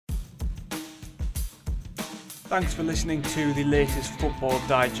Thanks for listening to the latest Football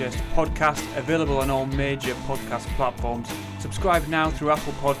Digest podcast, available on all major podcast platforms. Subscribe now through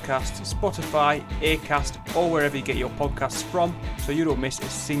Apple Podcasts, Spotify, Acast, or wherever you get your podcasts from, so you don't miss a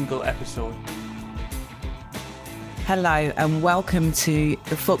single episode. Hello and welcome to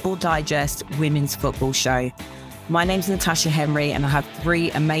the Football Digest Women's Football Show. My name's Natasha Henry and I have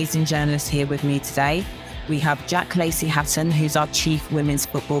three amazing journalists here with me today. We have Jack Lacey-Hatton, who's our Chief Women's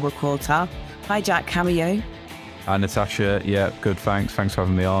Football Reporter. Hi Jack, how are you? Hi Natasha, yeah, good, thanks for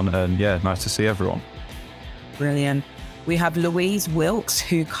having me on, and yeah, nice to see everyone. Brilliant. We have Louise Wilkes,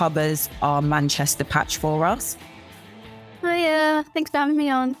 who covers our Manchester patch for us. Hiya, thanks for having me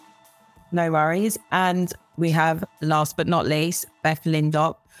on. No worries. And we have, last but not least, Beth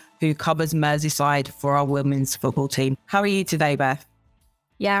Lindop, who covers Merseyside for our women's football team. How are you today, Beth?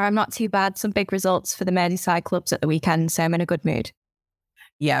 Yeah, I'm not too bad. Some big results for the Merseyside clubs at the weekend, so I'm in a good mood.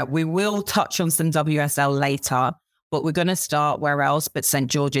 Yeah, we will touch on some WSL later, but we're going to start where else but St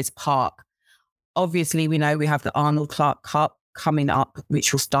George's Park. Obviously, we know we have the Arnold Clark Cup coming up,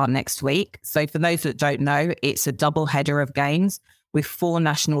 which will start next week. So for those that don't know, it's a double header of games with four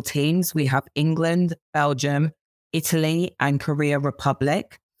national teams. We have England, Belgium, Italy, and Korea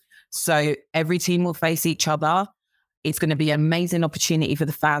Republic. So every team will face each other. It's going to be an amazing opportunity for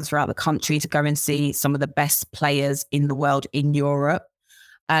the fans throughout the country to go and see some of the best players in the world in Europe.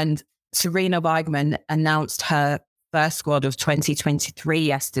 And Sarina Wiegman announced her first squad of 2023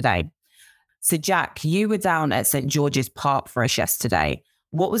 yesterday. So Jack, you were down at St George's Park for us yesterday.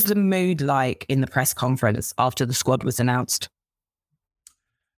 What was the mood like in the press conference after the squad was announced?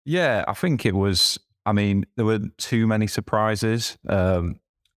 Yeah, I think it was, there were too many surprises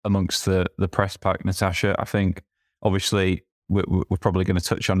amongst the press pack, Natasha. I think, obviously, we're probably going to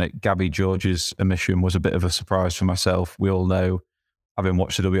touch on it. Gabby George's omission was a bit of a surprise for myself. We all know, having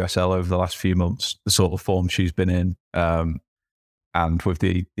watched the WSL over the last few months, the sort of form she's been in, and with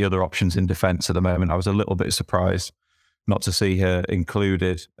the other options in defence at the moment, I was a little bit surprised not to see her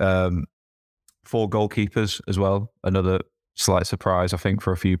included. Four goalkeepers as well, another slight surprise, I think,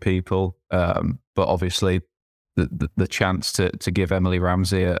 for a few people. But obviously, the chance to give Emily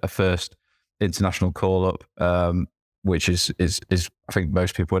Ramsey a first international call-up, which is I think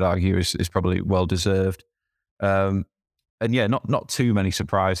most people would argue is probably well deserved. And yeah, not too many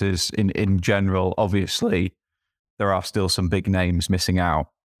surprises in general. Obviously, there are still some big names missing out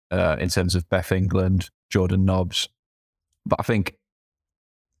in terms of Beth England, Jordan Nobbs. But I think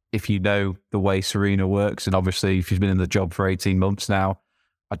if you know the way Sarina works, and obviously if she's been in the job for 18 months now,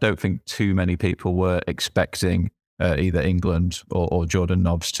 I don't think too many people were expecting either England or Jordan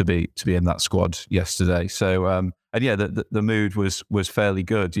Nobbs to be in that squad yesterday. So and yeah, the mood was fairly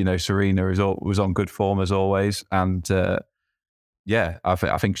good. You know, Sarina was on good form as always, and yeah, I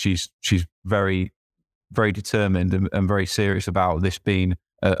think she's very, very determined and very serious about this being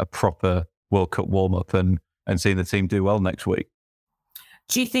a proper World Cup warm up and seeing the team do well next week.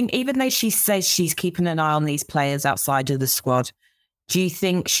 Do you think, even though she says she's keeping an eye on these players outside of the squad, do you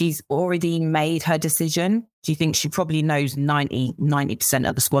think she's already made her decision? Do you think she probably knows 90%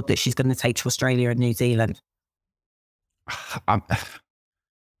 of the squad that she's going to take to Australia and New Zealand?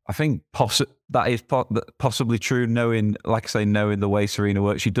 I think that is possibly true, knowing the way Sarina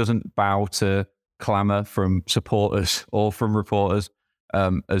works. She doesn't bow to clamour from supporters or from reporters,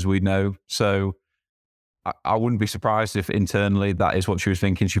 as we know. So I wouldn't be surprised if internally that is what she was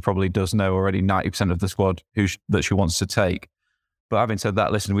thinking. She probably does know already 90% of the squad that she wants to take. But having said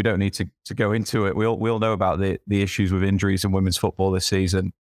that, listen, we don't need to go into it. We all know about the issues with injuries in women's football this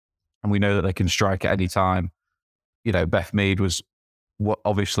season, and we know that they can strike at any time. You know, Beth Mead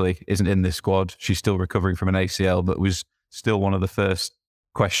obviously isn't in this squad. She's still recovering from an ACL, but was still one of the first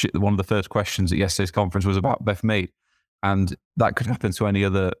questions at yesterday's conference was about Beth Mead. And that could happen to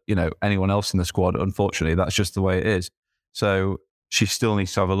anyone else in the squad. Unfortunately, that's just the way it is. So she still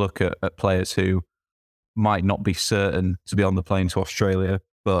needs to have a look at players who might not be certain to be on the plane to Australia,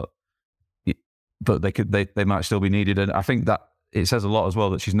 but they might still be needed. And I think that it says a lot as well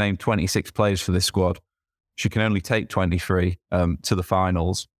that she's named 26 players for this squad. She can only take 23 to the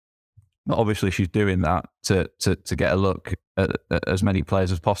finals. But obviously, she's doing that to get a look at as many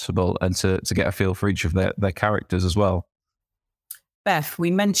players as possible and to get a feel for each of their characters as well. Beth, we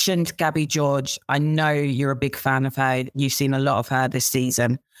mentioned Gabby George. I know you're a big fan of her. You've seen a lot of her this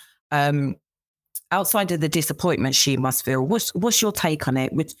season. Outside of the disappointment she must feel, what's your take on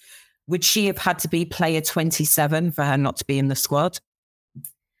it? Would she have had to be player 27 for her not to be in the squad?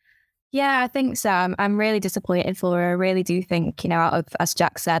 Yeah, I think so. I'm really disappointed for her. I really do think, out of, as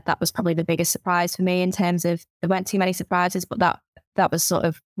Jack said, that was probably the biggest surprise for me in terms of there weren't too many surprises, but that that was sort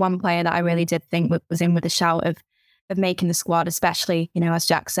of one player that I really did think was in with a shout of making the squad, especially, you know, as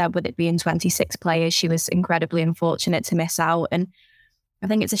Jack said, with it being 26 players, she was incredibly unfortunate to miss out. And I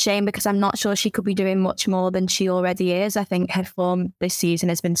think it's a shame because I'm not sure she could be doing much more than she already is. I think her form this season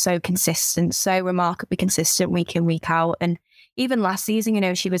has been so consistent, so remarkably consistent week in, week out. And even last season, you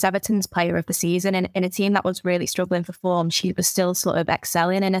know, she was Everton's player of the season, and in a team that was really struggling for form, she was still sort of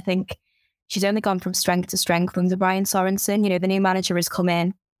excelling. And I think she's only gone from strength to strength under Brian Sorensen. You know, the new manager has come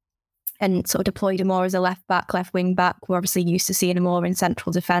in and sort of deployed her more as a left back, left wing back. We're obviously used to seeing her more in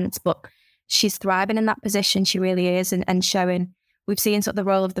central defence, but she's thriving in that position. She really is, and showing. We've seen sort of the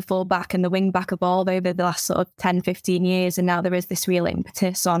role of the full back and the wing back evolve over the last sort of 10, 15 years. And now there is this real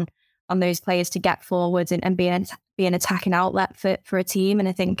impetus on those players to get forward and be an attacking outlet for a team. And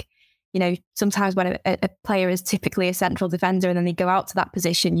I think, you know, sometimes when a player is typically a central defender and then they go out to that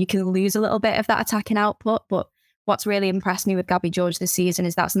position, you can lose a little bit of that attacking output. But what's really impressed me with Gabby George this season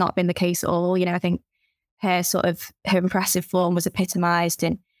is that's not been the case at all. You know, I think her impressive form was epitomised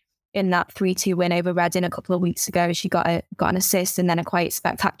in that 3-2 win over Reading a couple of weeks ago. She got an assist and then a quite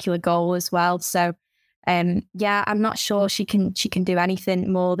spectacular goal as well. So yeah, I'm not sure she can do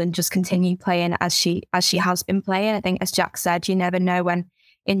anything more than just continue playing as she has been playing. I think, as Jack said, you never know when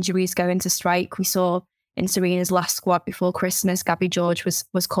injuries go into strike. We saw in Serena's last squad before Christmas, Gabby George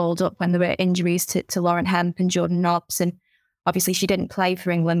was called up when there were injuries to Lauren Hemp and Jordan Nobbs. And obviously she didn't play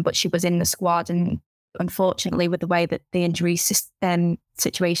for England, but she was in the squad. And unfortunately, with the way that the injury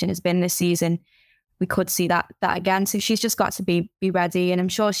situation has been this season, we could see that again. So she's just got to be ready, and I'm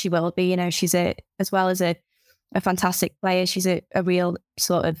sure she will be. You know, she's as well as a fantastic player, she's a real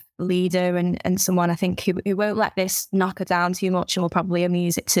sort of leader and someone I think who won't let this knock her down too much and will probably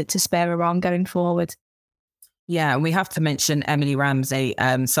amuse it to spur her on going forward. Yeah, and we have to mention Emily Ramsey,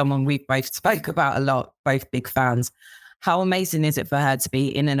 someone we've both spoke about a lot, both big fans. How amazing is it for her to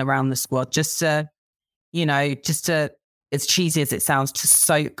be in and around the squad, just to, as cheesy as it sounds, to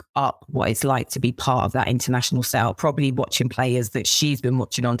soak up what it's like to be part of that international setup, probably watching players that she's been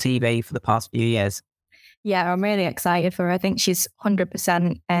watching on TV for the past few years. Yeah, I'm really excited for her. I think she's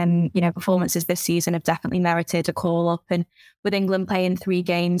 100%, performances this season have definitely merited a call up. And with England playing 3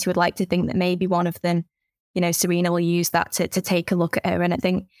 games, you would like to think that maybe one of them, you know, Serena will use that to take a look at her. And I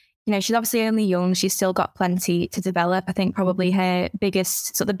think, you know, she's obviously only young. She's still got plenty to develop. I think probably the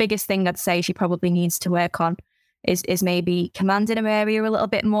biggest thing I'd say she probably needs to work on is maybe commanding her area a little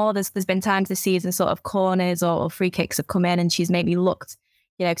bit more. There's been times this season sort of corners or free kicks have come in and she's maybe looked,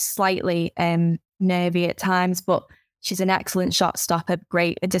 you know, slightly nervy at times, but she's an excellent shot stopper,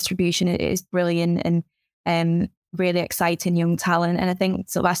 great. Her distribution is brilliant and really exciting young talent. And I think,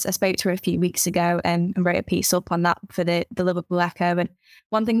 so I spoke to her a few weeks ago and wrote a piece up on that for the Liverpool Echo. And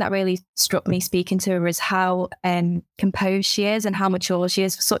one thing that really struck me speaking to her is how composed she is and how mature she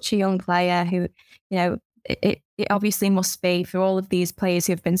is for such a young player who, you know, it obviously must be for all of these players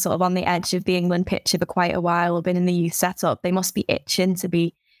who have been sort of on the edge of the England picture for quite a while or been in the youth setup. They must be itching to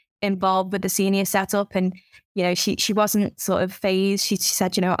be involved with the senior setup. And, you know, she wasn't sort of phased. She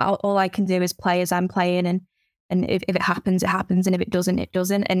said, you know, all I can do is play as I'm playing. And if it happens, it happens. And if it doesn't, it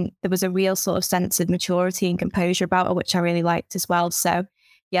doesn't. And there was a real sort of sense of maturity and composure about her, which I really liked as well. So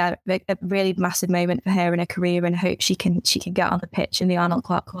yeah, a really massive moment for her in her career, and hope she can get on the pitch in the Arnold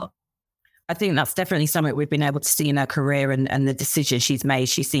Clark Cup. I think that's definitely something we've been able to see in her career and the decisions she's made.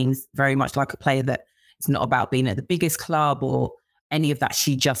 She seems very much like a player that it's not about being at the biggest club or any of that.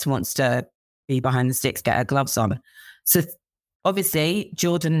 She just wants to be behind the sticks, get her gloves on. So obviously,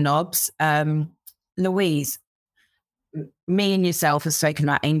 Jordan Nobbs, Louise, me and yourself have spoken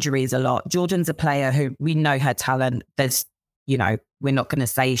about injuries a lot. Jordan's a player who we know her talent. There's, you know, we're not going to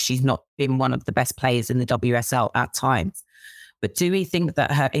say she's not been one of the best players in the WSL at times. But do we think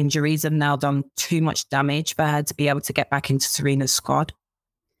that her injuries have now done too much damage for her to be able to get back into Serena's squad?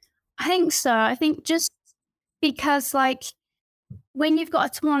 I think so. I think just because, like, when you've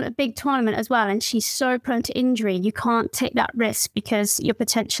got a big tournament as well, and she's so prone to injury, you can't take that risk because you're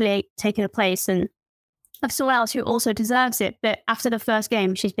potentially taking a place and of someone else who also deserves it. But after the first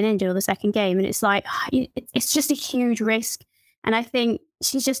game, she's been injured, or the second game, and it's like, it's just a huge risk. And I think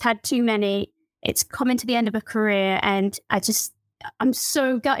she's just had too many. It's coming to the end of her career, and I'm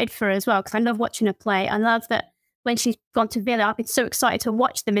so gutted for her as well because I love watching her play. I love that when she's gone to Villa, I've been so excited to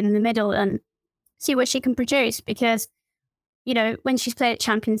watch them in the middle and see what she can produce because, you know, when she's played at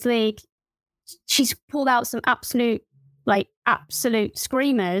Champions League, she's pulled out some absolute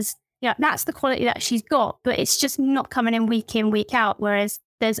screamers. Yeah, that's the quality that she's got, but it's just not coming in, week out. Whereas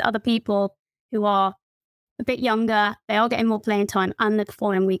there's other people who are a bit younger, they are getting more playing time and they're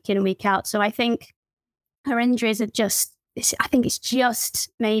performing week in and week out. So I think her injuries are just I think it's just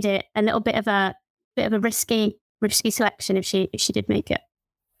made it a little bit of a risky selection if she did make it.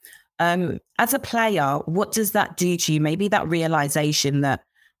 As a player, what does that do to you? Maybe that realization that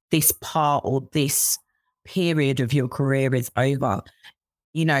this part or this period of your career is over.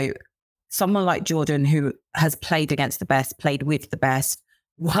 You know, someone like Jordan, who has played against the best, played with the best,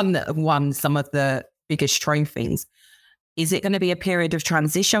 won some of the biggest trophies. Is it going to be a period of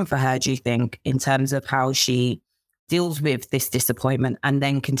transition for her, do you think, in terms of how she deals with this disappointment and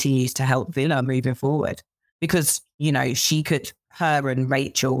then continues to help Villa moving forward? Because, you know, her and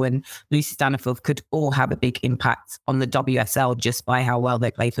Rachel and Lucy Staniforth could all have a big impact on the WSL just by how well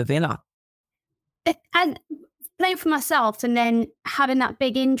they play for Villa. And playing for myself and then having that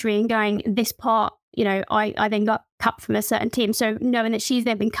big injury and going, this part, you know, I then got cut from a certain team. So knowing that she's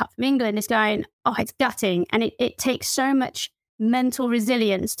then been cut from England is going, oh, it's gutting. And it takes so much mental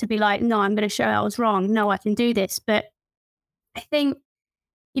resilience to be like, no, I'm going to show I was wrong. No, I can do this. But I think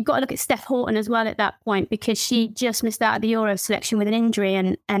you've got to look at Steph Houghton as well at that point, because she just missed out of the Euro selection with an injury.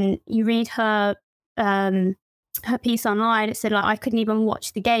 And you read her piece online, it said, like, I couldn't even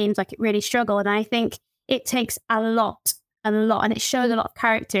watch the games. Like, it really struggled. And I think it takes a lot. And it shows a lot of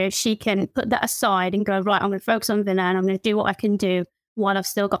character if she can put that aside and go, right, I'm going to focus on Villa and I'm going to do what I can do while I've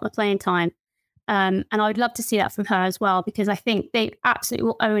still got my playing time. And I'd love to see that from her as well, because I think they absolutely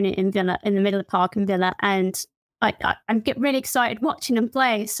will own it in Villa, in the middle of the park in Villa. And I'm get really excited watching them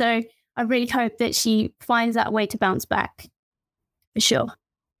play. So I really hope that she finds that way to bounce back, for sure.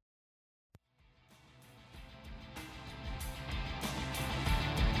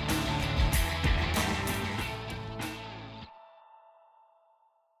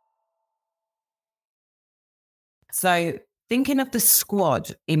 So thinking of the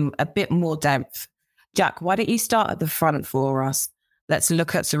squad in a bit more depth, Jack, why don't you start at the front for us? Let's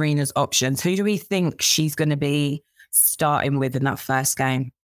look at Sarina's options. Who do we think she's going to be starting with in that first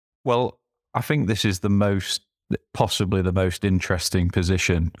game? Well, I think this is possibly the most interesting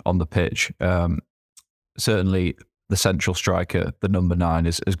position on the pitch. Certainly the central striker, the number 9,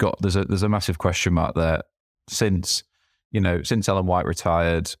 has got, there's a massive question mark there. Since Ellen White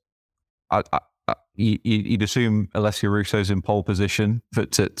retired, you'd assume Alessia Russo's in pole position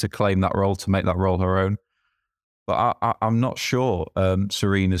to claim that role, to make that role her own. But I'm not sure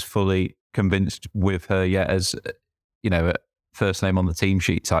Sarina's fully convinced with her yet as, a first name on the team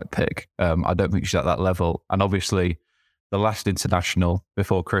sheet type pick. I don't think she's at that level. And obviously, the last international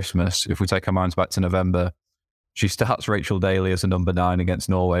before Christmas, if we take our minds back to November, she starts Rachel Daly as a number 9 against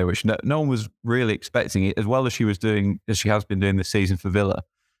Norway, which no one was really expecting it, as well as she has been doing this season for Villa.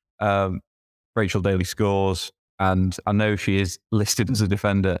 Rachel Daly scores, and I know she is listed as a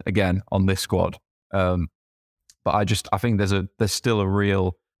defender again on this squad. But I think there's still a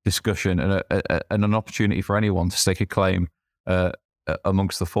real discussion and an opportunity for anyone to stake a claim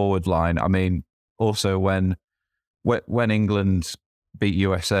amongst the forward line. I mean, also when England beat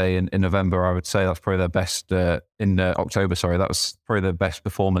USA in November, I would say that's probably their best in October. Sorry, that was probably their best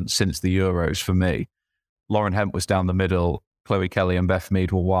performance since the Euros for me. Lauren Hemp was down the middle. Chloe Kelly and Beth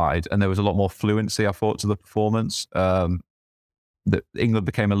Mead were wide, and there was a lot more fluency, I thought, to the performance. England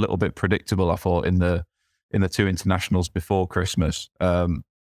became a little bit predictable, I thought, in the 2 internationals before Christmas.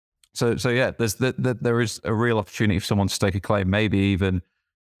 So yeah, there is a real opportunity for someone to stake a claim. Maybe even,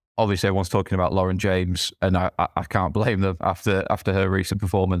 obviously, everyone's talking about Lauren James, and I can't blame them after her recent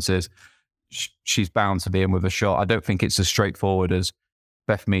performances. She's bound to be in with a shot. I don't think it's as straightforward as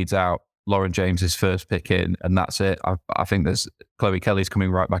Beth Mead's out, Lauren James's first pick in, and that's it. I think there's Chloe Kelly's coming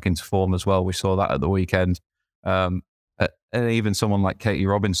right back into form as well. We saw that at the weekend. And even someone like Katie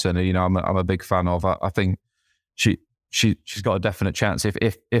Robinson, I'm a big fan of. I think she's got a definite chance.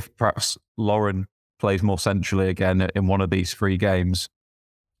 If perhaps Lauren plays more centrally again in one of these 3 games,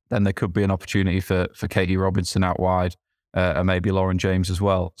 then there could be an opportunity for Katie Robinson out wide, and maybe Lauren James as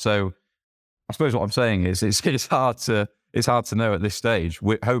well. So I suppose what I'm saying is it's hard to know at this stage.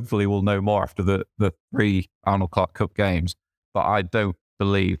 Hopefully we'll know more after the 3 Arnold Clark Cup games, but I don't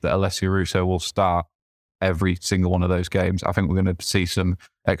believe that Alessia Russo will start every single one of those games. I think we're going to see some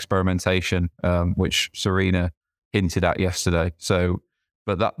experimentation, which Sarina hinted at yesterday. So,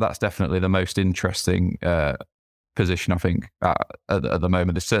 but that's definitely the most interesting position, I think, at the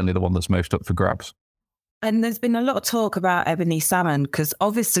moment. It's certainly the one that's most up for grabs. And there's been a lot of talk about Ebony Salmon, because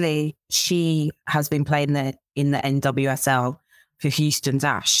obviously she has been playing in the NWSL for Houston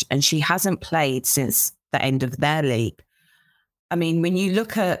Dash, and she hasn't played since the end of their league. I mean, when you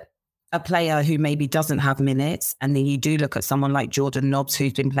look at a player who maybe doesn't have minutes, and then you do look at someone like Jordan Nobbs,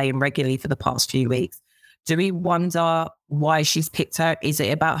 who's been playing regularly for the past few weeks, do we wonder why she's picked her? Is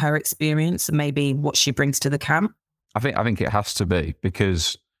it about her experience and maybe what she brings to the camp? I think it has to be,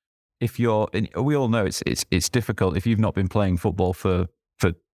 because if you're, we all know it's difficult if you've not been playing football for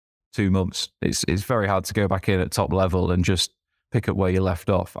 2 months. It's very hard to go back in at top level and just pick up where you left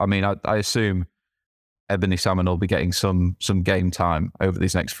off. I mean, I assume Ebony Salmon will be getting some game time over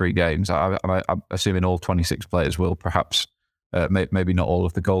these next 3 games. I'm assuming all 26 players will, perhaps maybe not all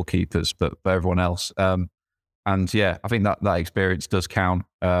of the goalkeepers, but everyone else. And yeah, I think that experience does count.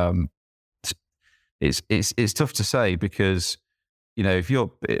 It's tough to say, because if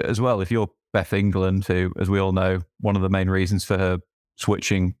you're Beth England, who, as we all know, one of the main reasons for her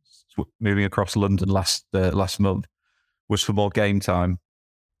moving across London last month was for more game time.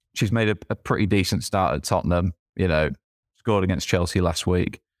 She's made a pretty decent start at Tottenham. Scored against Chelsea last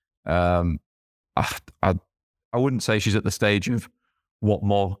week. I wouldn't say she's at the stage of what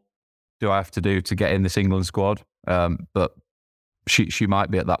more do I have to do to get in this England squad, but she might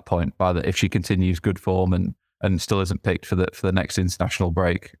be at that point if she continues good form and still isn't picked for the next international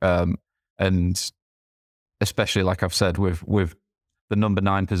break. And especially, like I've said, with the number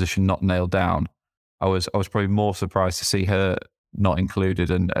 9 position not nailed down, I was probably more surprised to see her not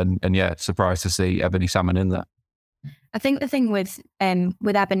included, and yeah, surprised to see Ebony Salmon in there. I think the thing with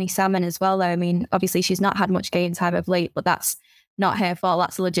Ebony Salmon as well, though, I mean, obviously she's not had much game time of late, but that's not her fault.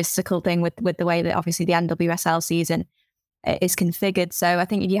 That's a logistical thing with the way that obviously the NWSL season is configured. So I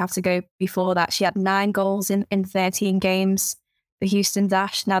think if you have to go before that, she had 9 goals in 13 games for Houston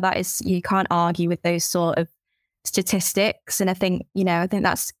Dash. Now that is, you can't argue with those sort of statistics. And I think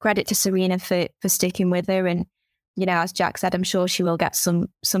that's credit to Sarina for sticking with her. And, as Jack said, I'm sure she will get some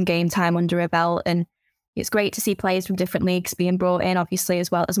game time under her belt. And it's great to see players from different leagues being brought in, obviously, as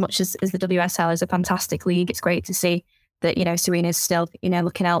well. As much as the WSL is a fantastic league, it's great to see that, Sarina's still,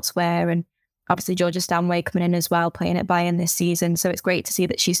 looking elsewhere. And obviously Georgia Stanway coming in as well, playing at Bayern this season. So it's great to see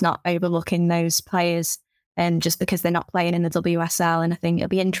that she's not overlooking those players just because they're not playing in the WSL. And I think it'll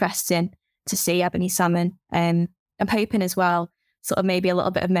be interesting to see Ebony Salmon. I'm hoping as well, sort of maybe a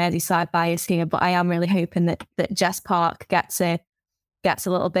little bit of Merseyside bias here, but I am really hoping that Jess Park gets a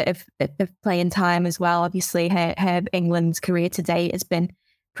little bit of playing time as well. Obviously, her England's career to date has been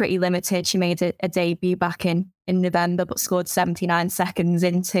pretty limited. She made a debut back in November, but scored 79 seconds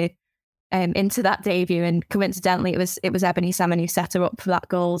into that debut, and coincidentally, it was Ebony Salmon who set her up for that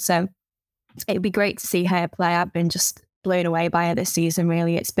goal. So it'd be great to see her play. I've been just blown away by her this season.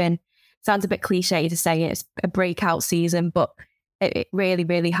 Really, sounds a bit cliche to say it's a breakout season, but it really,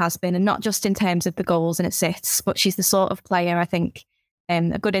 really has been, and not just in terms of the goals and assists, but she's the sort of player, I think,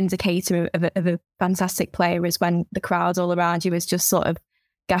 a good indicator of a fantastic player is when the crowd all around you is just sort of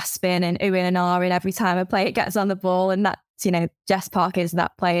gasping and oohing and ahhing every time a player gets on the ball. And that's, Jess Park is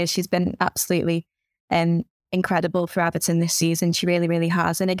that player. She's been absolutely incredible for Everton this season. She really, really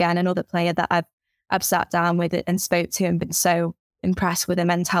has. And again, another player that I've sat down with and spoke to and been so impressed with her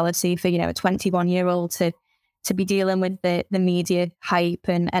mentality for, a 21-year-old to be dealing with the media hype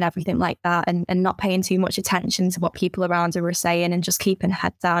and everything like that, and not paying too much attention to what people around her are saying and just keeping her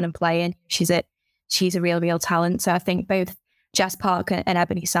head down and playing. She's a real talent. So I think both Jess Park and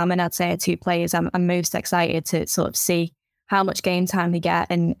Ebony Salmon, I'd say, are 2 players I'm most excited to sort of see how much game time they get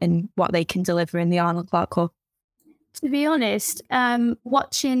and what they can deliver in the Arnold Clark Cup. To be honest,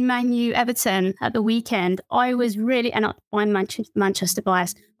 watching Man U Everton at the weekend, I was really, and I'm Manchester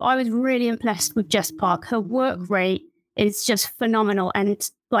biased, but I was really impressed with Jess Park. Her work rate is just phenomenal. And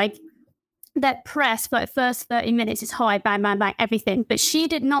like that press for the first 30 minutes is high, bang, bang, bang, everything. But she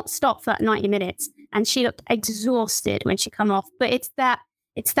did not stop for that 90 minutes. And she looked exhausted when she come off. But it's that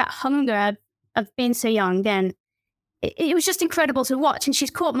hunger of being so young. Then it was just incredible to watch. And she's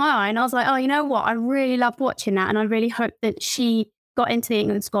caught my eye. And I was like, oh, you know what? I really loved watching that. And I really hope that she got into the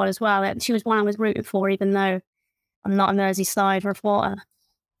England squad as well. She was one I was rooting for, even though I'm not a Merseyside reporter.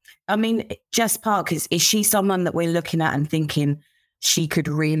 I mean, Jess Park, is she someone that we're looking at and thinking she could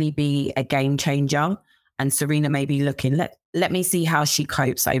really be a game changer? And Sarina may be looking, let me see how she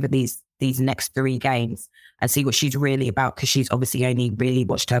copes over these next 3 games and see what she's really about, because she's obviously only really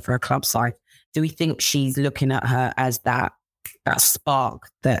watched her for a club side. Do we think she's looking at her as that spark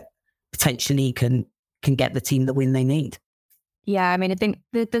that potentially can get the team the win they need? Yeah, I mean, I think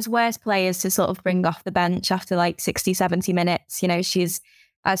there's worse players to sort of bring off the bench after like 60, 70 minutes. She's,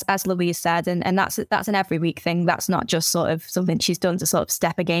 as Louise said, and that's an every week thing. That's not just sort of something she's done to sort of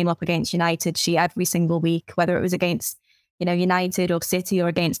step a game up against United. She, every single week, whether it was against United or City or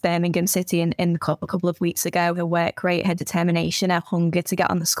against Birmingham City in the cup a couple of weeks ago, her work rate, her determination, her hunger to get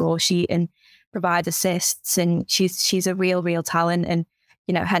on the score sheet and provide assists, and she's a real talent, and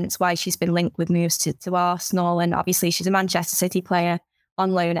hence why she's been linked with moves to Arsenal, and obviously she's a Manchester City player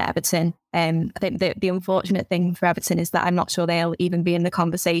on loan at Everton. I think the unfortunate thing for Everton is that I'm not sure they'll even be in the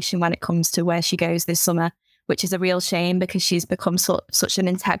conversation when it comes to where she goes this summer, which is a real shame because she's become such an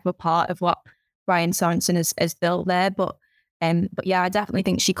integral part of what Brian Sorensen has built there. But yeah, I definitely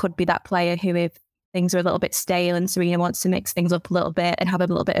think she could be that player who, if things are a little bit stale and Sarina wants to mix things up a little bit and have a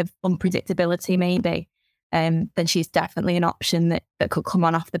little bit of unpredictability maybe, then she's definitely an option that could come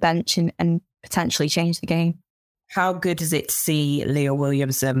on off the bench and potentially change the game. How good is it to see Leah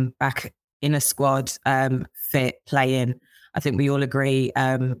Williamson back in a squad, fit, playing? I think we all agree,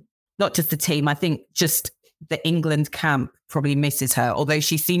 not just the team, I think just the England camp probably misses her, although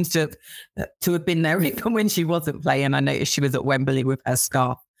she seems to have been there even when she wasn't playing. I noticed she was at Wembley with her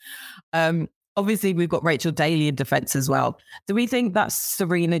scarf. Obviously, we've got Rachel Daly in defence as well. Do we think that's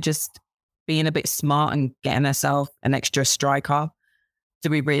Sarina just being a bit smart and getting herself an extra striker? Do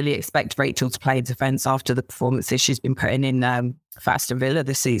we really expect Rachel to play defence after the performances she's been putting in for Aston Villa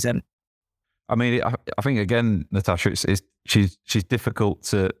this season? I mean, I think again, Natasha, she's difficult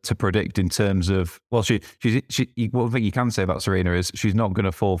to predict in terms of, well, one thing you can say about Sarina is she's not going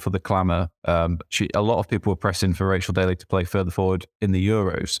to fall for the clamour. A lot of people were pressing for Rachel Daly to play further forward in the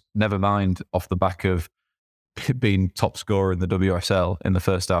Euros, never mind off the back of being top scorer in the WSL in the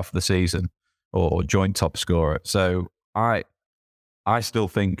first half of the season, or joint top scorer. So I still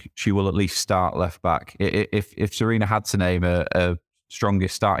think she will at least start left back. If Sarina had to name a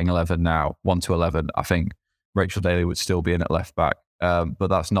strongest starting 11 now, 1 to 11, I think Rachel Daly would still be in at left back. But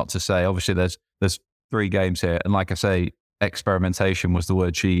that's not to say, obviously there's 3 games here. And like I say, experimentation was the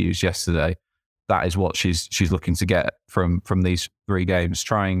word she used yesterday. That is what she's looking to get from these 3 games,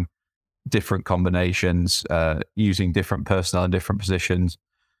 trying different combinations, using different personnel in different positions.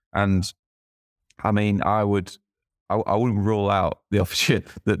 And I mean, I wouldn't rule out the option,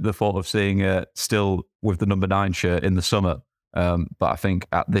 the thought of seeing her still with the number 9 shirt in the summer. But I think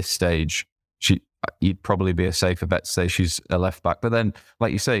at this stage, you'd probably be a safer bet to say she's a left back. But then,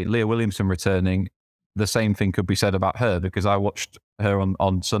 like you say, Leah Williamson returning, the same thing could be said about her, because I watched her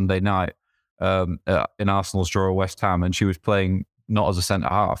on Sunday night in Arsenal's draw at West Ham, and she was playing not as a centre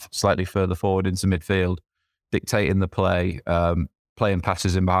half, slightly further forward into midfield, dictating the play, playing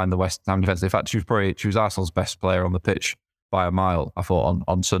passes in behind the West Ham defence. In fact, she was Arsenal's best player on the pitch by a mile, I thought,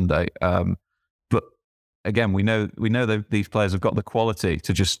 on Sunday. But again, we know that these players have got the quality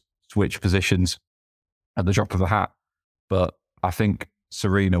to just switch positions at the drop of a hat. But I think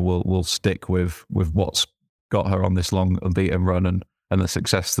Sarina will stick with what's got her on this long unbeaten run and the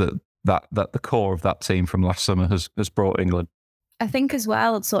success that the core of that team from last summer has brought England. I think as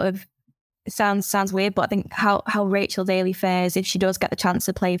well, it sort of sounds weird, but I think how Rachel Daly fares, if she does get the chance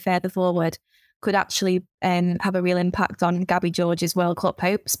to play further forward, could actually have a real impact on Gabby George's World Cup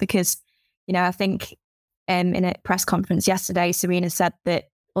hopes. Because, I think in a press conference yesterday, Sarina said that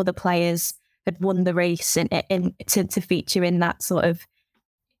other players had won the race to feature in that sort of,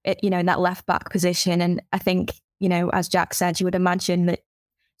 in that left back position. And I think, as Jack said, you would imagine that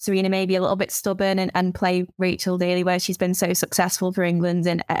Sarina may be a little bit stubborn and play Rachel Daly where she's been so successful for England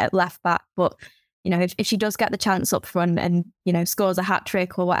and at left back. But, if she does get the chance up front and, scores a hat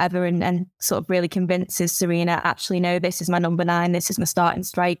trick or whatever and sort of really convinces Sarina, actually, no, this is my number 9, this is my starting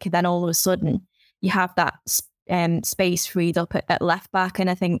striker, then all of a sudden you have that space freed up at left back. And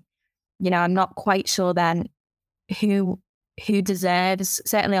I think, I'm not quite sure then who deserves,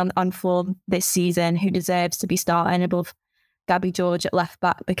 certainly on form this season, who deserves to be starting above Gabby George at left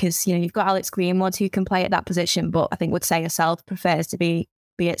back, because you've got Alex Greenwood who can play at that position, but I think would say herself prefers to be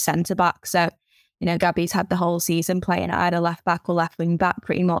at centre back. So Gabby's had the whole season playing at either left back or left wing back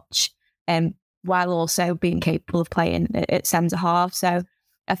pretty much, while also being capable of playing at centre half. So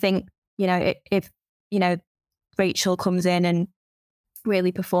I think if Rachel comes in and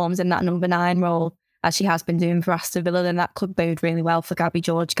really performs in that number 9 role as she has been doing for Aston Villa, then that could bode really well for Gabby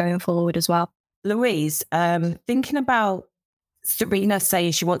George going forward as well. Louise, thinking about Sarina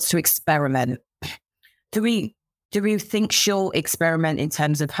saying she wants to experiment, do we think she'll experiment in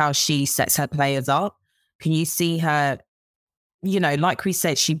terms of how she sets her players up? Can you see her, like we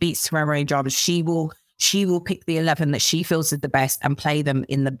said, she beats Terrero and Jarvis. She will pick the 11 that she feels is the best and play them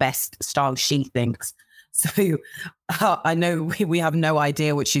in the best style she thinks. So I know we have no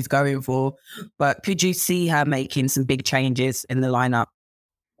idea what she's going for, but could you see her making some big changes in the lineup?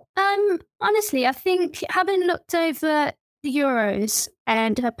 Honestly, I think having looked over the Euros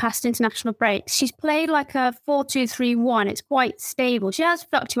and her past international breaks, she's played like a 4-2-3-1. It's quite stable. She has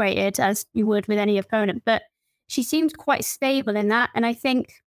fluctuated, as you would with any opponent, but she seems quite stable in that. And I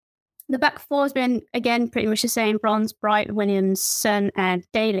think the back four has been, again, pretty much the same: Bronze, Bright, Williams, Son and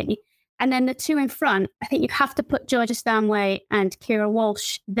Daly. And then the two in front, I think you have to put Georgia Stanway and Kira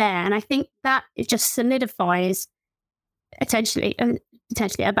Walsh there. And I think that it just solidifies potentially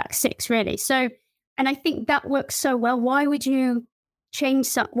a back six, really. So, and I think that works so well. Why would you change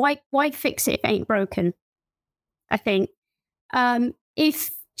why fix it if it ain't broken? I think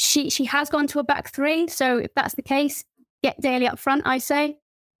if she has gone to a back three, so if that's the case, get Daly up front, I say,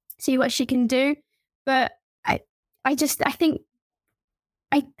 see what she can do. But I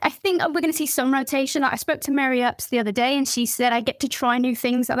think we're going to see some rotation. I spoke to Mary Earps the other day, and she said, I get to try new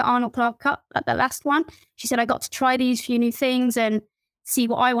things at the Arnold Clark Cup, at the last one. She said, I got to try these few new things and see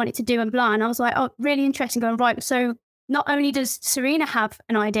what I wanted to do and blah. And I was like, oh, really interesting, going, right. So not only does Sarina have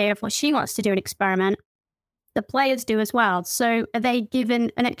an idea of what she wants to do and experiment, the players do as well. So are they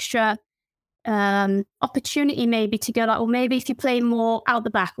given an extra opportunity maybe to go like, well, maybe if you play more out the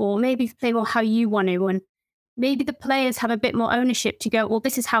back, or maybe if you play more how you want to, and maybe the players have a bit more ownership to go, well,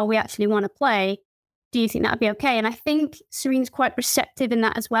 this is how we actually want to play. Do you think that'd be okay? And I think Sarina's quite receptive in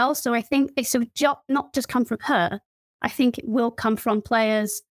that as well. So I think this will not just come from her. I think it will come from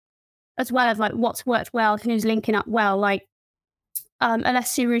players as well as like what's worked well, who's linking up well. Like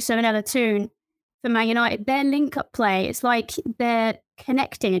Alessia Russo and Ella Toone for Man United, their link-up play, it's like they're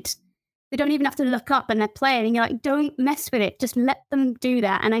connected. They don't even have to look up and they're playing. And you're like, don't mess with it. Just let them do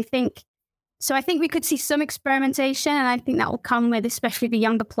that. And I think we could see some experimentation, and I think that will come with especially the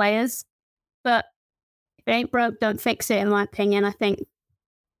younger players. But if it ain't broke, don't fix it, in my opinion, I think.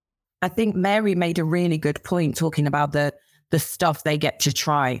 I think Mary made a really good point talking about the stuff they get to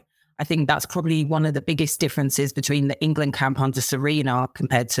try. I think that's probably one of the biggest differences between the England camp under Sarina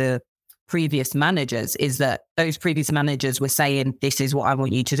compared to previous managers, is that those previous managers were saying, this is what I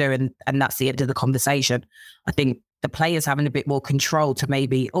want you to do. And that's the end of the conversation. I think the players having a bit more control to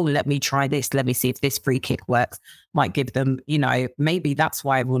maybe, oh, let me try this. Let me see if this free kick works, might give them, maybe that's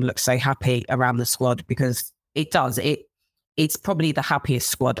why everyone looks so happy around the squad, because it does. It's probably the happiest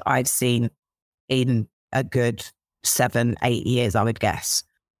squad I've seen in a good 7-8 years, I would guess.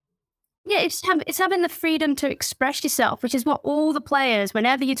 Yeah, it's having the freedom to express yourself, which is what all the players,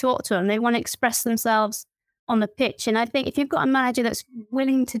 whenever you talk to them, they want to express themselves on the pitch. And I think if you've got a manager that's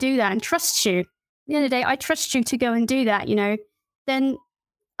willing to do that and trusts you, at the end of the day, I trust you to go and do that, then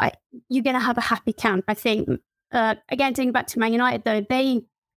you're going to have a happy camp. I think, again, taking back to Man United, though,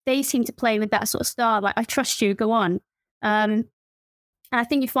 they seem to play with that sort of style. Like, I trust you, go on. And I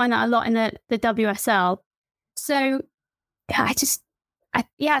think you find that a lot in the WSL. So,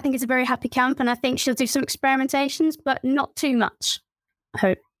 I think it's a very happy camp, and I think she'll do some experimentations, but not too much, I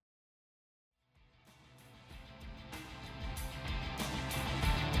hope.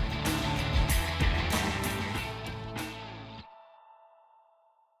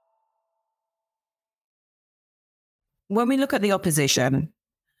 When we look at the opposition,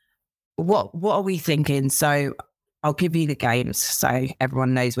 what are we thinking? So I'll give you the games so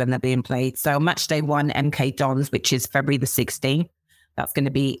everyone knows when they're being played. So on match day 1, MK Dons, which is February the 16th. That's going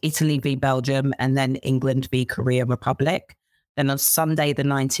to be Italy v Belgium, and then England v Korea Republic. Then on Sunday, the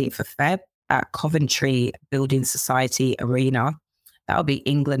 19th of Feb, at Coventry Building Society Arena, that'll be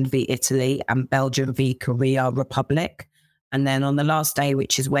England v Italy and Belgium v Korea Republic. And then on the last day,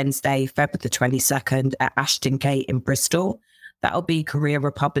 which is Wednesday, February the 22nd, at Ashton Gate in Bristol, that'll be Korea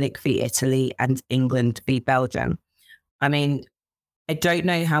Republic v Italy and England v Belgium. I mean, I don't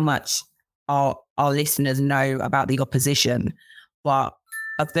know how much our listeners know about the opposition, but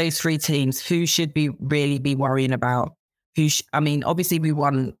of those three teams, who should really be worrying about? Obviously we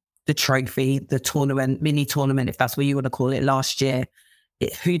won the trophy, the tournament, mini tournament, if that's what you want to call it, last year.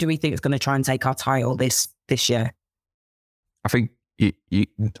 Who do we think is going to try and take our title this year? I think you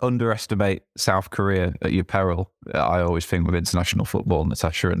underestimate South Korea at your peril. I always think with international football,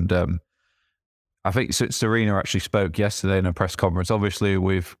 Natasha, and I think Sarina actually spoke yesterday in a press conference. Obviously,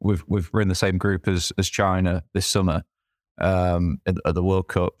 we're in the same group as China this summer. At the World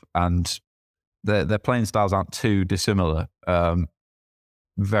Cup, and their playing styles aren't too dissimilar.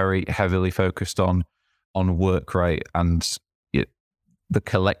 Very heavily focused on work rate and the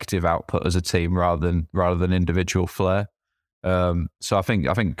collective output as a team rather than individual flair. So I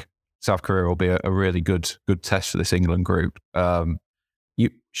think South Korea will be a really good test for this England group.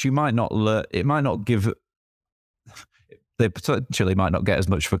 She might not it might not give. They potentially might not get as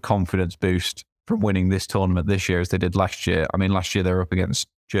much of a confidence boost from winning this tournament this year as they did last year. I mean, last year they were up against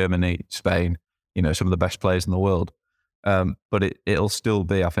Germany, Spain, some of the best players in the world. But it'll still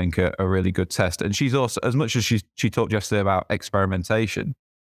be, I think, a really good test. And she's also, as much as she talked yesterday about experimentation,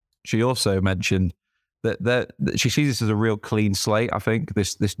 she also mentioned that she sees this as a real clean slate, I think,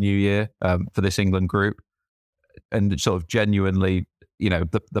 this new year for this England group. And sort of genuinely,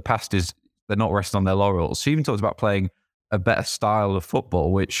 the past is they're not resting on their laurels. She even talks about playing a better style of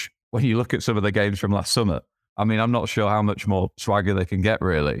football, which when you look at some of the games from last summer, I mean, I'm not sure how much more swagger they can get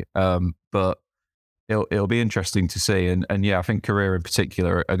really, but it'll be interesting to see. And yeah, I think Korea in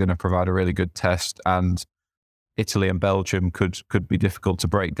particular are going to provide a really good test, and Italy and Belgium could be difficult to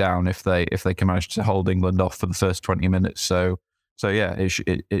break down if they can manage to hold England off for the first 20 minutes. So yeah,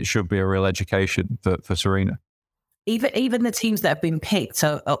 it should be a real education for Sarina. Even the teams that have been picked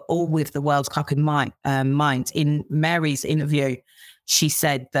are all with the World Cup in mind. In Mary's interview, she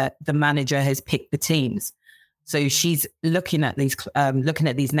said that the manager has picked the teams. So she's looking at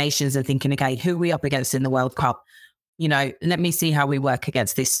these nations and thinking, okay, who are we up against in the World Cup? Let me see how we work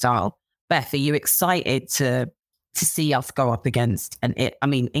against this style. Beth, are you excited to see us go up against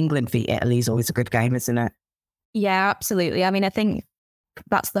England v Italy is always a good game, isn't it? Yeah, absolutely. I mean, I think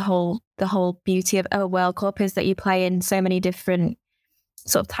that's the whole beauty of a World Cup, is that you play in so many different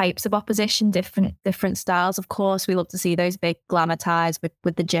sort of types of opposition, different styles. Of course, we love to see those big glamour ties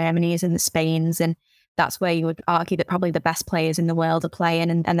with the Germanys and the Spains, and that's where you would argue that probably the best players in the world are playing,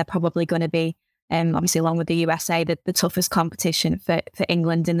 and they're probably going to be, obviously along with the USA, the toughest competition for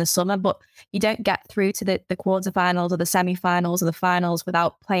England in the summer. But you don't get through to the quarterfinals or the semi-finals or the finals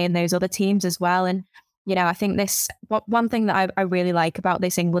without playing those other teams as well. And I think one thing that I really like about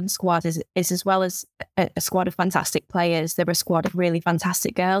this England squad is as well as a squad of fantastic players, they're a squad of really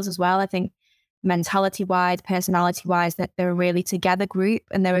fantastic girls as well. I think mentality-wise, personality-wise, that they're a really together group,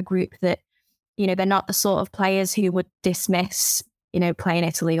 and they're a group that, they're not the sort of players who would dismiss, playing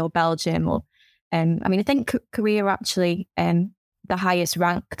Italy or Belgium or, I think Korea are actually the highest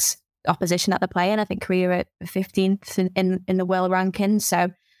ranked opposition that they're playing. I think Korea are 15th in the world ranking.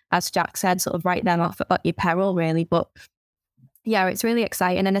 So, as Jack said, sort of write them off at your peril, really. But yeah, it's really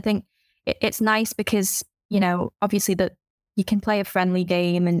exciting. And I think it's nice because, obviously that you can play a friendly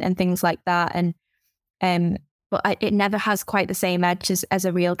game and things like that. But it never has quite the same edge as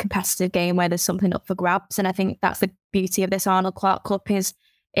a real competitive game where there's something up for grabs. And I think that's the beauty of this Arnold Clark Cup is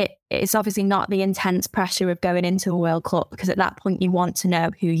it's obviously not the intense pressure of going into a World Cup, because at that point you want to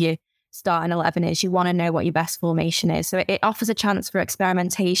know who your starting 11 is. You want to know what your best formation is. So it offers a chance for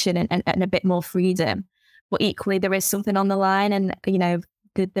experimentation and a bit more freedom. But equally, there is something on the line. And,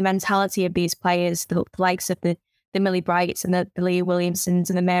 the mentality of these players, the likes of the Millie Brights and the Leah Williamsons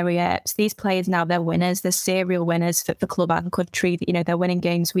and the Mary Earps, these players now, they're winners. They're serial winners for club and country. They're winning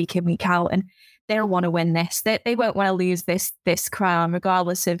games week in, week out, and they'll want to win this. They won't want to lose this crown,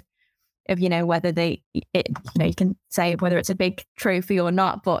 regardless of whether you can say whether it's a big trophy or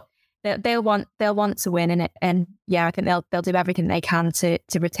not, but they'll want to win in it. And yeah, I think they'll do everything they can to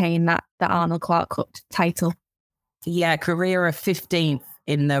retain that Arnold Clark Cup title. Yeah, Korea are 15th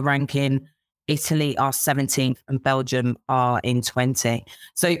in the ranking, Italy are 17th, and Belgium are in 20.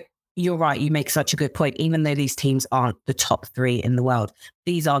 So you're right, you make such a good point. Even though these teams aren't the top 3 in the world,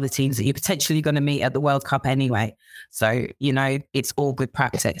 these are the teams that you're potentially going to meet at the World Cup anyway. So, it's all good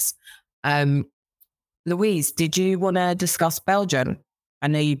practice. Louise, did you want to discuss Belgium? I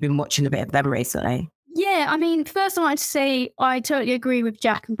know you've been watching a bit of them recently. Yeah, first I wanted to say I totally agree with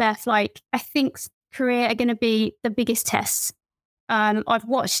Jack and Beth. I think Korea are going to be the biggest tests. I've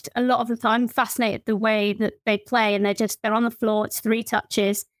watched a lot of the time. I'm fascinated the way that they play, and they're on the floor. It's 3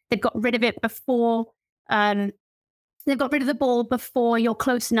 touches. They've got rid of it before. They've got rid of the ball before you're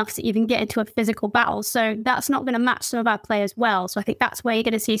close enough to even get into a physical battle. So that's not going to match some of our players well. So I think that's where you're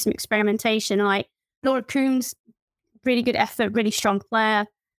going to see some experimentation. Like Laura Coombs, really good effort, really strong player.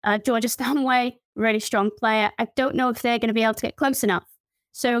 Georgia Stanway, really strong player. I don't know if they're going to be able to get close enough.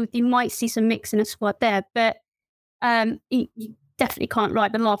 So you might see some mix in a squad there. But you definitely can't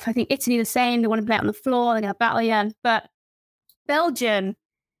write them off. I think Italy the same. They want to play on the floor. They're going to battle you. But Belgium,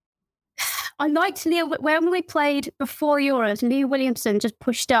 I liked Leah. When we played before Euros, Leah Williamson just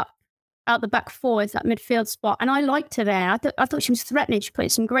pushed up out the back forwards, that midfield spot. And I liked her there. I thought she was threatening. She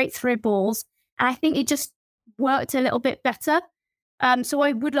played some great through balls. And I think it just worked a little bit better. So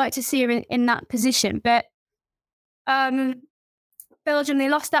I would like to see her in that position. But Belgium, they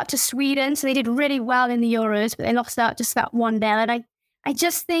lost out to Sweden. So they did really well in the Euros, but they lost out just that 1-0. And I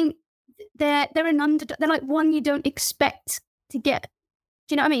just think they're an underdog. They're like one you don't expect to get.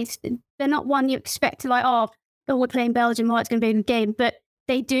 Do you know what I mean? They're not one you expect to we're playing Belgium, it's going to be a good game. But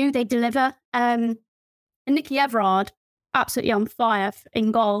they do, they deliver. And Nikki Everard, absolutely on fire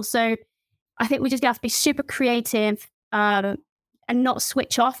in goal. So I think we just have to be super creative and not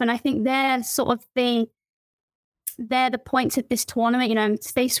switch off. And I think they're the points of this tournament,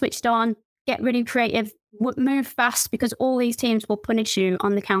 stay switched on, get really creative, move fast, because all these teams will punish you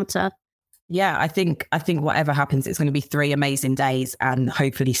on the counter. Yeah, I think whatever happens, it's going to be 3 amazing days and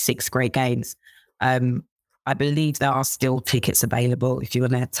hopefully 6 great games. I believe there are still tickets available if you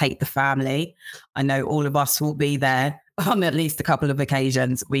want to take the family. I know all of us will be there on at least a couple of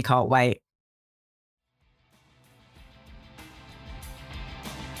occasions. We can't wait.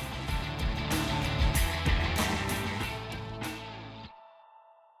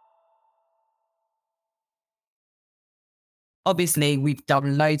 Obviously, we've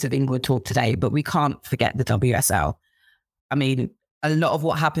done loads of England talk today, but we can't forget the WSL. I mean, a lot of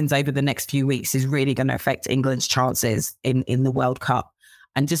what happens over the next few weeks is really going to affect England's chances in the World Cup.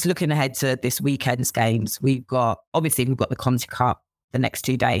 And just looking ahead to this weekend's games, we've got the Conti Cup the next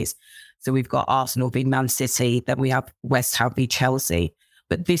 2 days. So we've got Arsenal v Man City, then we have West Ham v Chelsea.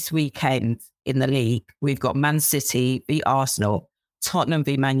 But this weekend in the league, we've got Man City v Arsenal, Tottenham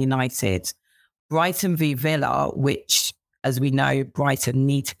v Man United, Brighton v Villa, which, as we know, Brighton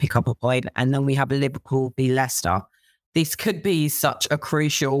need to pick up a point. And then we have Liverpool v Leicester. This could be such a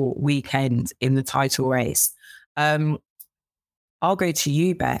crucial weekend in the title race. I'll go to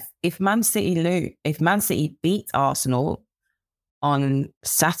you, Beth. If Man City beat Arsenal on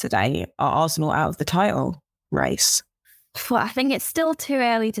Saturday, are Arsenal out of the title race? Well, I think it's still too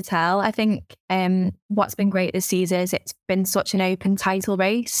early to tell. I think what's been great this season is it's been such an open title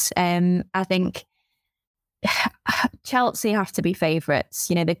race. I think Chelsea have to be favourites.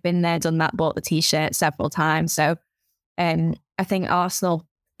 You know, they've been there, done that, bought the T-shirt several times. So I think Arsenal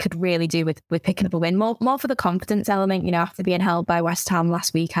could really do with picking up a win, more for the confidence element. You know, after being held by West Ham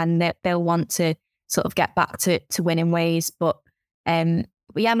last weekend, they'll want to sort of get back to winning ways. But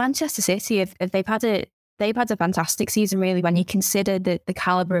yeah, Manchester City, if they've had a fantastic season, really, when you consider the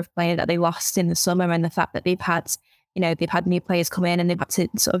calibre of player that they lost in the summer and the fact that they've had new players come in and they've had to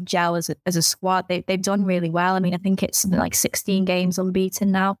sort of gel as a squad. They've done really well. I mean, I think it's like 16 games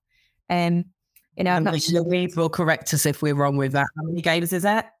unbeaten now. You know, Louise will correct us if we're wrong with that. How many games is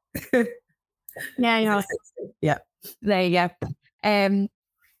that? Yeah. There you go.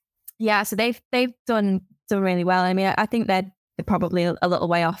 Yeah, so they've done really well. I mean, I think they're probably a little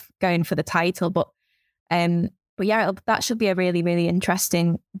way off going for the title, but yeah, that should be a really, really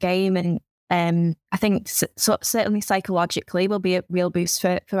interesting game. And I think certainly psychologically will be a real boost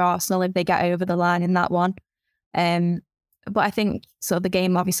for Arsenal if they get over the line in that one. But I think sort of the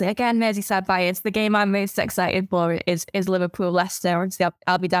game, obviously, again, Merseyside bias, the game I'm most excited for is Liverpool-Leicester. Obviously,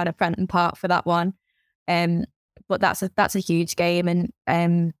 I'll be down at Prenton Park for that one. But that's a huge game.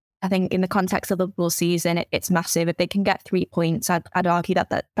 And I think in the context of the Liverpool season, it's massive. If they can get 3 points, I'd argue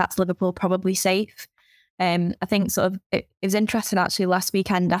that's Liverpool probably safe. I think sort of it was interesting actually last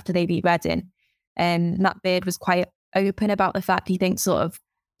weekend after they beat Reading. Matt Beard was quite open about the fact he thinks sort of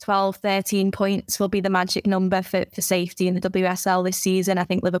 12, 13 points will be the magic number for safety in the WSL this season. I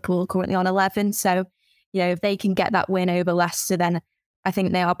think Liverpool are currently on 11. So, you know, if they can get that win over Leicester, then I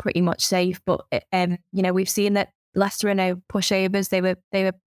think they are pretty much safe. But, you know, we've seen that Leicester are no pushovers. They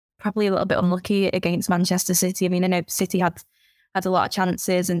were probably a little bit unlucky against Manchester City. I mean, I know City had a lot of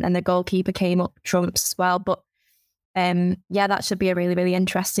chances and the goalkeeper came up trumps as well. But yeah, that should be a really, really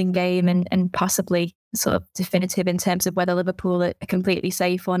interesting game and possibly sort of definitive in terms of whether Liverpool are completely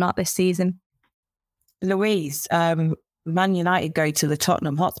safe or not this season. Louise, Man United go to the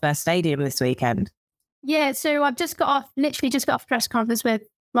Tottenham Hotspur Stadium this weekend. Yeah, so I've literally just got off press conference with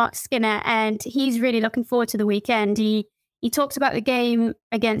Mark Skinner, and he's really looking forward to the weekend. He talked about the game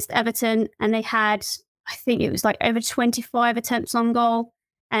against Everton, and they had, I think it was like over 25 attempts on goal,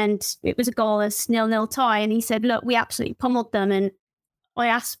 and it was a goalless 0-0 tie. And he said, look, we absolutely pummeled them, and I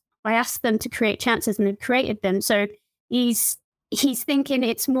asked them to create chances, and they've created them. So he's thinking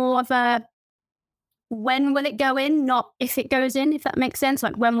it's more of a when will it go in, not if it goes in, if that makes sense.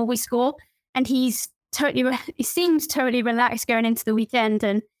 Like, when will we score? And he seems totally relaxed going into the weekend.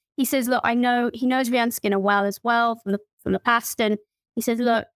 And he says, look, he knows Ryan Skinner well as well from the past. And he says,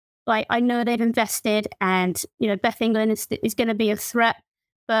 look, like, I know they've invested, and, you know, Beth England is going to be a threat,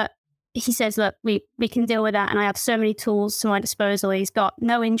 but he says, look, we can deal with that. And I have so many tools to my disposal. He's got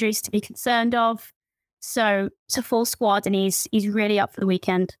no injuries to be concerned of. So it's a full squad, and he's really up for the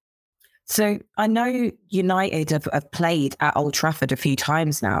weekend. So I know United have played at Old Trafford a few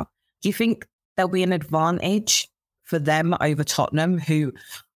times now. Do you think there'll be an advantage for them over Tottenham, who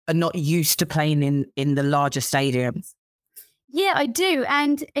are not used to playing in the larger stadiums? Yeah, I do.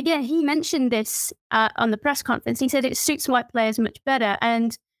 And again, he mentioned this on the press conference. He said it suits white players much better.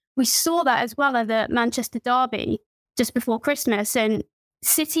 And we saw that as well at the Manchester derby just before Christmas. And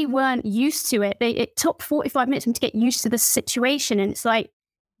City weren't used to it. It took 45 minutes to get used to the situation. And it's like,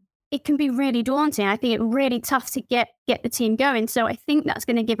 it can be really daunting. I think it's really tough to get the team going. So I think that's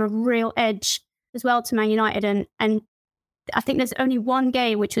going to give a real edge as well to Man United. And I think there's only one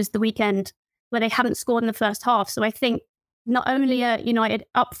game, which was the weekend, where they haven't scored in the first half. So I think not only are United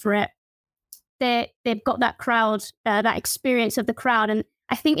up for it, they've got that crowd, that experience of the crowd. And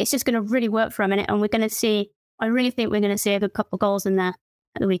I think it's just going to really work for a minute. And I really think we're going to see a good couple of goals in there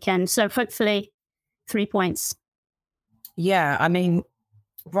at the weekend. So hopefully 3 points. Yeah, I mean,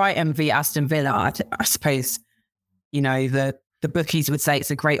 Brighton v Aston Villa, I suppose, the bookies would say it's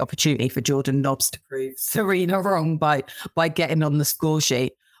a great opportunity for Jordan Nobbs to prove Serena wrong by getting on the score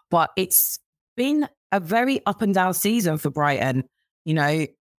sheet. But it's been a very up and down season for Brighton.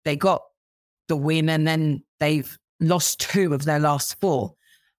 They got the win and then they've lost 2 of their last 4.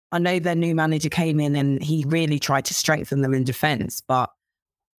 I know their new manager came in and he really tried to strengthen them in defence, but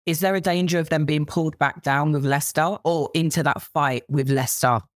is there a danger of them being pulled back down with Leicester or into that fight with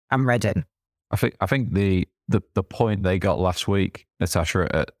Leicester and Reading? I think the point they got last week,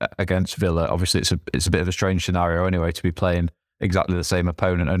 Natasha, against Villa, obviously it's a bit of a strange scenario anyway to be playing exactly the same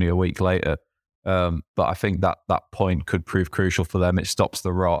opponent only a week later. But I think that point could prove crucial for them. It stops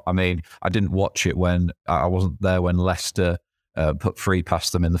the rot. I mean, I didn't watch it when I wasn't there when Leicester put 3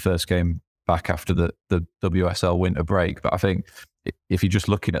 past them in the first game back after the WSL winter break. But I think if you're just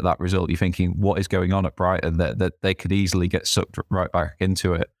looking at that result, you're thinking, what is going on at Brighton? That they could easily get sucked right back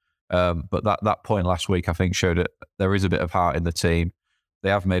into it. But that point last week, I think, showed that there is a bit of heart in the team. They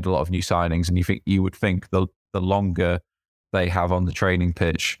have made a lot of new signings, and you would think the longer they have on the training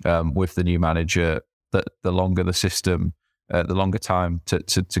pitch with the new manager, that the longer the system, the longer time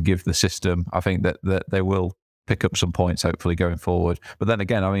to give the system, I think that they will pick up some points hopefully going forward. But then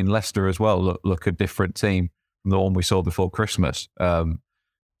again, I mean, Leicester as well look a different team from the one we saw before Christmas.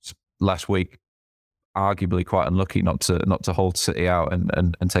 Last week, arguably quite unlucky not to hold City out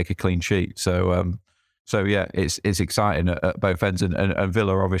and take a clean sheet. So yeah, it's exciting at both ends, and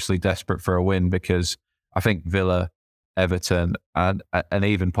Villa are obviously desperate for a win, because I think Villa, Everton, and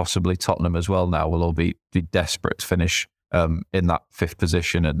even possibly Tottenham as well now will all be desperate to finish in that 5th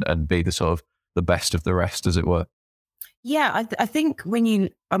position and be the sort of the best of the rest, as it were. Yeah, I think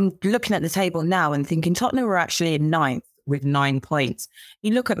I'm looking at the table now and thinking Tottenham were actually in 9th with 9 points.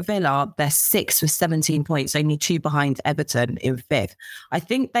 You look at Villa, they're 6th with 17 points, only 2 behind Everton in 5th. I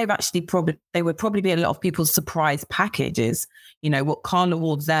think they would probably be a lot of people's surprise packages. What Carla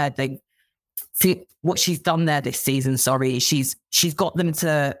Ward's there, what she's done there this season, she's got them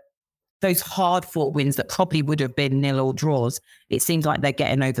to those hard fought wins that probably would have been 0-0 draws. It seems like they're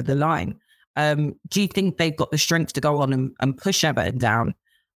getting over the line. Do you think they've got the strength to go on and push Everton down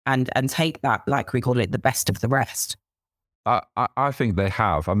and take that, like we call it, the best of the rest? I think they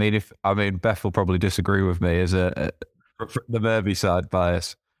have. I mean, Beth will probably disagree with me as the Merseyside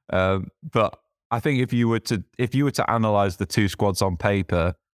bias, but I think if you were to analyse the 2 squads on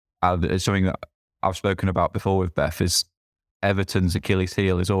paper, and it's something that I've spoken about before with Beth, is Everton's Achilles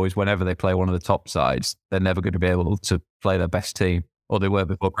heel is always whenever they play one of the top sides, they're never going to be able to play their best team, or they were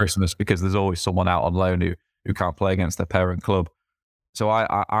before Christmas, because there's always someone out on loan who can't play against their parent club. So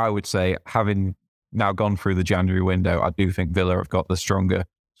I would say, having now gone through the January window, I do think Villa have got the stronger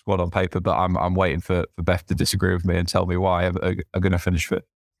squad on paper, but I'm waiting for Beth to disagree with me and tell me why are going to finish 5th.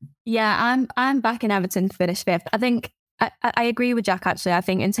 Yeah, I'm backing Everton to finish 5th. I think I agree with Jack, actually. I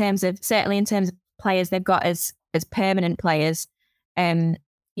think certainly in terms of players they've got as permanent players,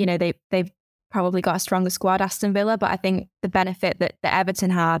 they've probably got a stronger squad, Aston Villa, but I think the benefit that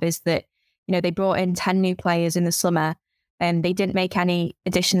Everton have is that, they brought in 10 new players in the summer, and they didn't make any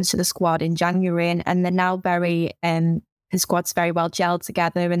additions to the squad in January, and they're now the squad's very well gelled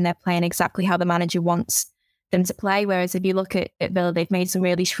together, and they're playing exactly how the manager wants them to play. Whereas if you look at Villa, they've made some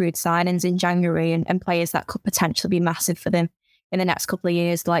really shrewd signings in January and players that could potentially be massive for them in the next couple of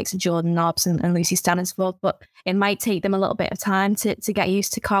years, the likes of Jordan Nobbs and Lucy Stanisforth. But it might take them a little bit of time to get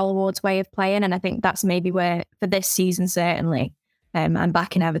used to Carla Ward's way of playing. And I think that's maybe where, for this season, certainly, I'm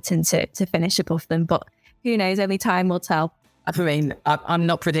backing Everton to finish above them. But who knows? Only time will tell. I mean, I'm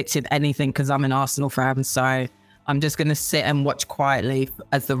not predicting anything because I'm an Arsenal fan. So I'm just going to sit and watch quietly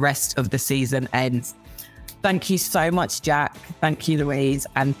as the rest of the season ends. Thank you so much, Jack. Thank you, Louise.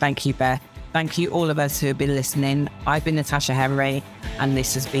 And thank you, Beth. Thank you, all of us who have been listening. I've been Natasha Henry, and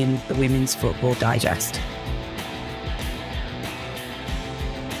this has been the Women's Football Digest.